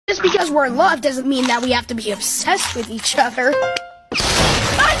Just because we're in love doesn't mean that we have to be obsessed with each other.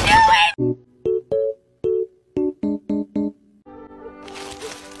 I knew it!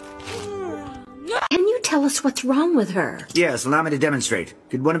 Can you tell us what's wrong with her? Yes, allow me to demonstrate.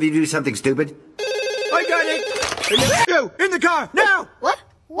 Could one of you do something stupid? I got it! You, in the car, now! What?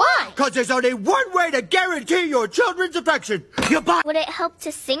 Why? Because there's only one way to guarantee your children's affection. You buy... Would it help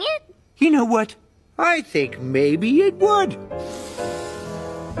to sing it? You know what? I think maybe it would.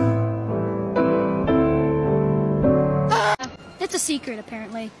 It's a secret,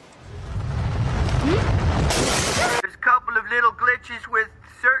 apparently. There's a couple of little glitches with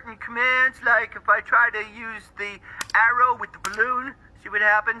certain commands, like if I try to use the arrow with the balloon, see what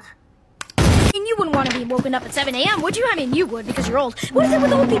happens? I mean, you wouldn't want to be woken up at 7 a.m., would you? I mean, you would, because you're old. What is it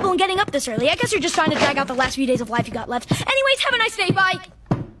with old people and getting up this early? I guess you're just trying to drag out the last few days of life you got left. Anyways, have a nice day, bye!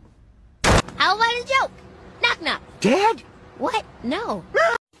 How about a joke? Knock knock. Dad? What? No.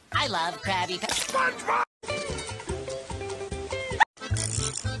 I love Krabby Patty.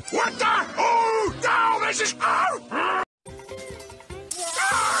 What the? Oh, no, this is... Oh! Ah!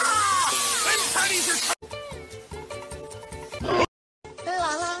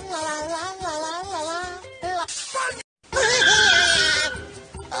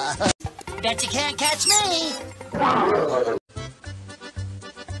 Bet you can't catch me.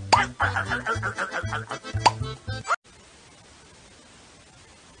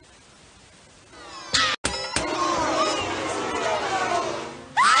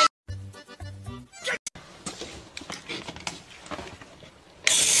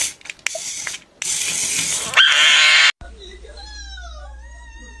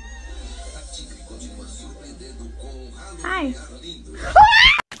 Hi.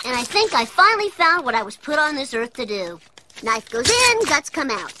 And I think I finally found what I was put on this earth to do. Knife goes in, guts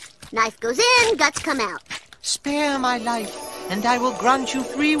come out. Knife goes in, guts come out. Spare my life, and I will grant you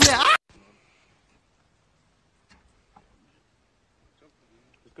free will.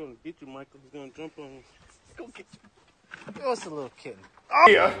 He's gonna get you, Michael. He's gonna jump on you. Go get you. Oh, it's a little kid. Oh,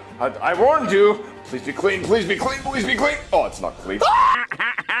 yeah, I warned you. Please be clean, please be clean, please be clean. Oh, it's not clean.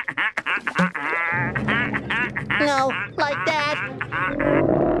 No, like that.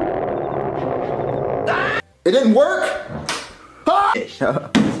 It didn't work? Ah! I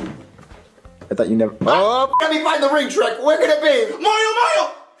thought you never... Oh, let me find the ring trick. Where could it be?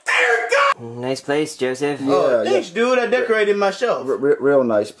 Mario! There it goes! Nice place, Joseph. Yeah, thanks, dude. I decorated myself. Real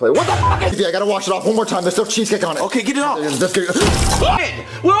nice place. What the fuck is... Yeah, I gotta wash it off one more time. There's still cheesecake on it. Okay, get it off. Let's get it.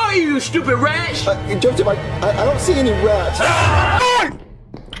 Where are you, stupid rat? Joseph, I don't see any rats.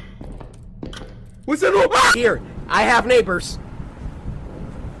 What's that little... Here, I have neighbors.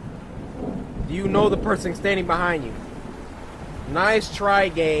 Do you know the person standing behind you? Nice try,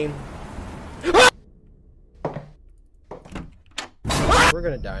 game. We're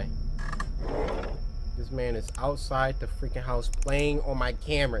gonna die. This man is outside the freaking house playing on my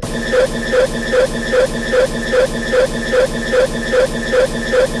camera.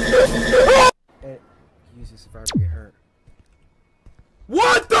 Jesus, if I ever get hurt.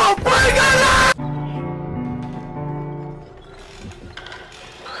 What the freak is that?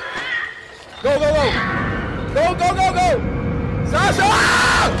 Go, go, go! Go, go, go, go! Sasha!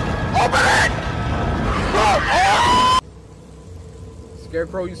 Open it! Oh!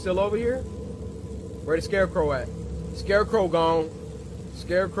 Scarecrow, you still over here? Where the Scarecrow at? Scarecrow gone.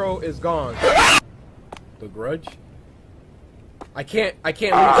 Scarecrow is gone. The Grudge? I can't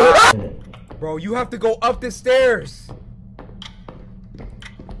reach. Bro, you have to go up the stairs.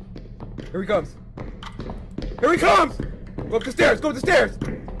 Here he comes. Here he comes! Go up the stairs, go up the stairs!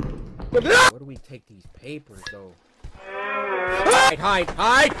 Where do we take these papers, though? Hide, hide,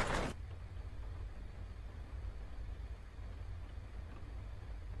 hide!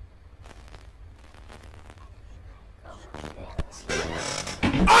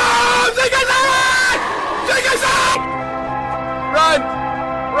 Oh, take us out! Take us out! Run!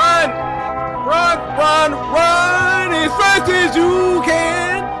 Run! Run, run, run as fast as you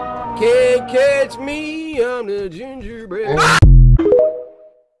can! Can't catch me, I'm the gingerbread.